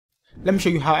let me show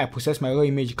you how I process my raw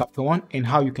image Capture One and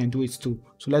how you can do it too.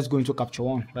 So let's go into Capture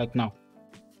One right now.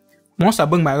 Once I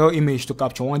bring my raw image to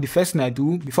Capture One, the first thing I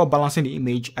do before balancing the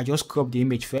image, I just crop the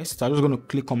image first. So I'm just going to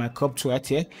click on my crop tool right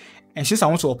here. And since I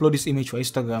want to upload this image for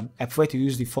Instagram, I prefer to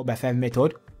use the 4x5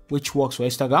 method, which works for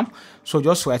Instagram. So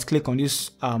just right click on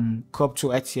this crop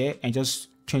tool right here and just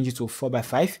change it to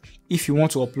 4x5 if you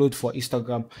want to upload for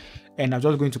Instagram. And I'm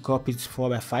just going to crop it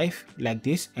 4x5 like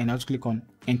this, and I'll just click on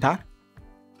enter.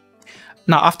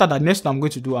 Now after that, next thing I'm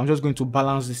going to do, I'm just going to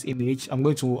balance this image. I'm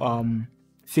going to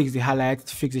fix the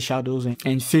highlights, fix the shadows,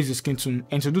 and fix the skin tone.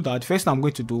 And to do that, first thing I'm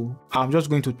going to do, I'm just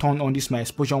going to turn on this my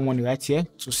exposure one right here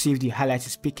to see if the highlight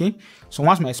is picking. So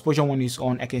once my exposure one is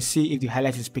on, I can see if the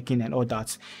highlight is picking and all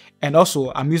that. And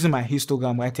also I'm using my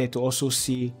histogram right here to also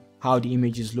see how the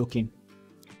image is looking.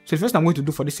 So the first thing I'm going to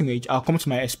do for this image, I'll come to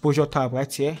my exposure tab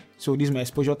right here. So this is my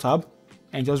exposure tab,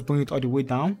 and just bring it all the way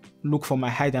down. Look for my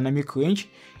high dynamic range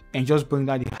and just bring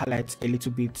down the highlights a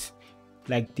little bit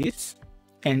like this.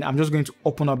 And I'm just going to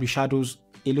open up the shadows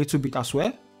a little bit as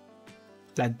well,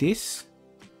 like this.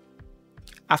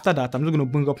 After that, I'm just going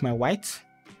to bring up my white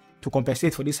to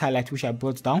compensate for this highlight which I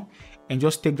brought down, and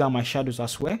just take down my shadows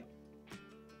as well,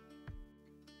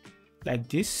 like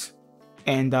this.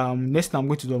 And next thing I'm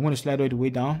going to do, I'm going to slide all the way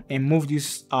down and move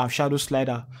this shadow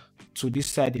slider to this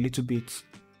side a little bit.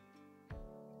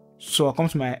 So I'll come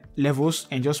to my levels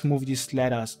and just move these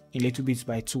sliders a little bit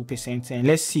by 2%. And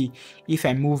let's see if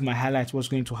I move my highlight, what's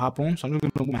going to happen. So I'm just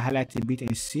going to move my highlight a bit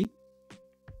and see.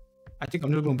 I think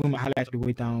I'm just going to bring my highlight all the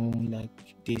way down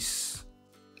like this.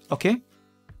 Okay.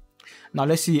 Now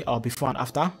let's see our before and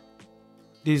after.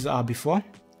 These are before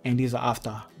and these are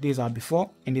after. These are before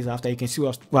and these are after. You can see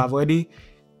we have already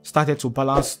started to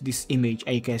balance this image,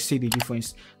 and you can see the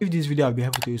difference. If this video has been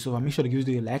helpful to you, so make sure to give this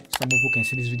video a like. Some people can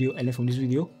see this video and learn from this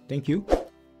video. Thank you.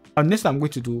 And next I'm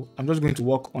going to do, I'm just going to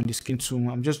work on the skin tone.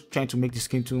 I'm just trying to make the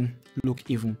skin tone look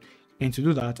even. And to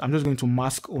do that, I'm just going to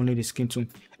mask only the skin tone.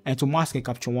 And to mask in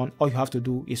Capture One, all you have to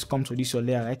do is come to this your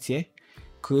layer right here,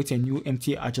 create a new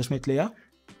empty adjustment layer,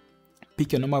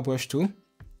 pick your normal brush tool,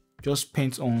 just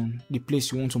paint on the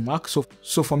place you want to mark. So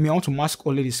for me, I want to mask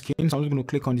only the skin. So I'm just going to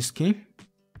click on the skin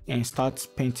and start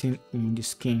painting on the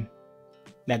skin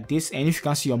like this. And if you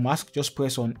can't see your mask, just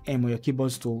press on M on your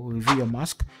keyboards to reveal your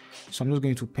mask. So I'm just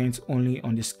going to paint only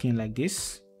on the skin like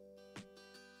this.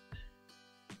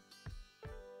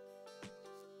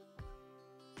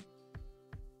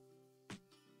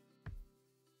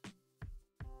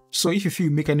 So if you feel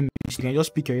you make any mistake, you can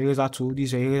just pick your eraser tool.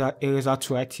 This is your eraser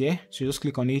tool right here. So just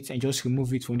click on it and just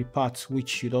remove it from the part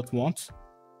which you don't want,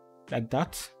 like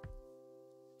that.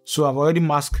 So I've already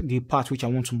masked the part which I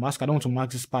want to mask. I don't want to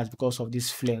mask this part because of this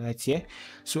flare right here.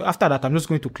 So after that, I'm just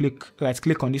going to right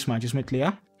click on this my adjustment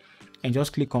layer and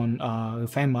just click on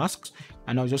refine masks,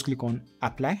 and I'll just click on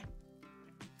apply.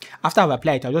 After I've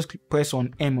applied it, I'll just press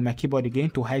on M on my keyboard again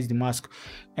to hide the mask.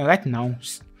 And right now,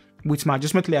 with my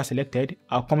adjustment layer selected,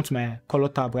 I'll come to my color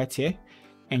tab right here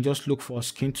and just look for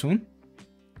skin tone.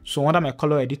 So under my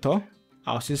color editor,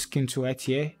 I'll see skin tone right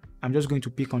here. I'm just going to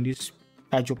pick on this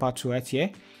eyedropper tool right here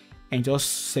and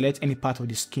just select any part of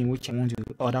the skin which I want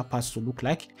the other parts to look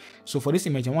like. So for this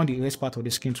image, I want the rest part of the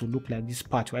skin to look like this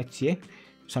part right here.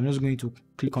 So I'm just going to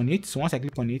click on it. So once I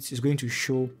click on it, it's going to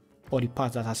show all the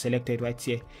parts that are selected right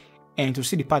here. And to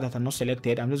see the part that are not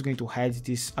selected, I'm just going to hide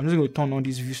this. I'm just going to turn on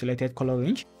this view selected color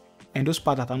range, and those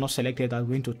parts that are not selected are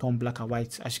going to turn black and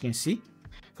white, as you can see.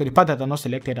 So the parts that are not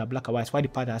selected are black and white, while the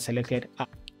parts that are selected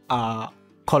are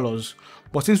colors.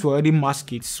 But since we already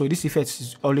masked it, so this effect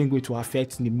is only going to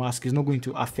affect the mask. It's not going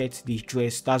to affect the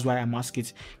dress. That's why I mask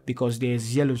it, because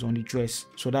there's yellows on the dress.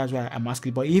 So that's why I mask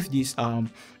it. But if this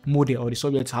model or the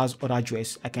subject has other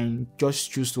dress, I can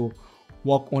just choose to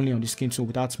work only on the skin tone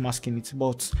without masking it.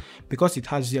 But because it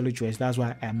has yellow dress, that's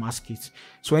why I mask it.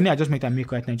 So any adjustment I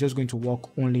make right now is just going to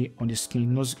work only on the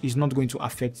skin. It's not going to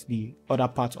affect the other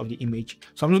part of the image.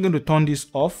 So I'm just going to turn this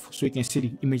off so you can see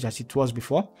the image as it was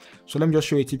before. So let me just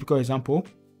show you a typical example.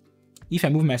 If I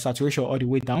move my saturation all the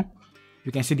way down,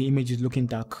 you can see the image is looking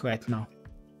dark right now.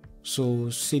 So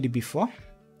see the before.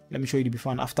 Let me show you the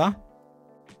before and after.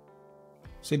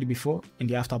 See the before and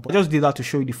the after. But I just did that to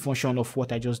show you the function of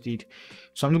what I just did.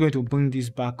 So I'm just going to bring this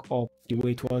back up the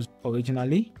way it was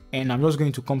originally, and I'm just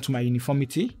going to come to my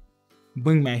uniformity,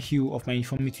 bring my hue of my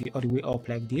uniformity all the way up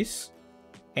like this,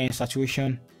 and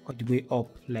saturation all the way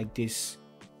up like this.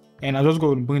 And I'm just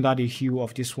going to bring down the hue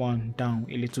of this one down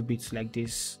a little bit like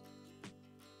this,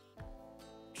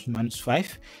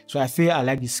 -5. So I feel I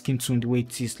like the skin tone the way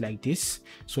it is like this.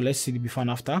 So let's see the before and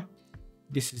after.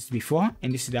 this is before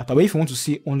and this is the after. But if you want to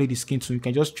see only the skin tone, you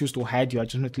can just choose to hide your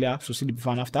adjustment layer to see the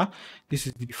before and after. This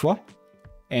is the before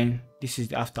and this is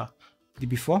the after. The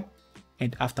before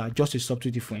and after, just a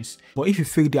subtle difference. But if you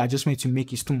feel the adjustment you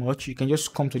make is too much, you can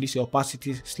just come to this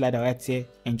opacity slider right here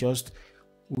and just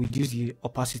reduce the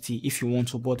opacity if you want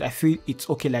to. But I feel it's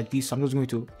okay like this, so I'm just going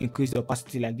to increase the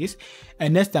opacity like this.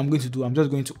 And next thing I'm going to do, I'm just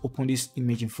going to open this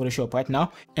image in Photoshop right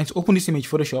now. And to open this image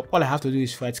in Photoshop, all I have to do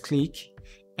is right click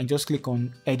and just click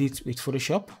on edit with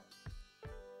Photoshop,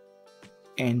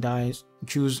 and I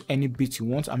choose any bit you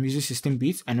want. I'm using 16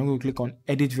 bits, and I'm going to click on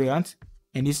edit variant,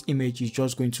 and this image is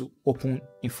just going to open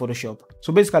in Photoshop.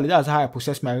 So basically that's how I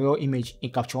process my raw image in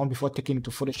Capture One before taking it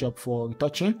to Photoshop for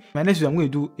retouching. My next video, I'm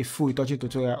going to do a full retouching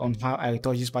tutorial on how I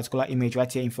retouch this particular image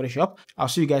right here in Photoshop. I'll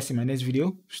see you guys in my next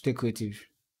video. Stay creative.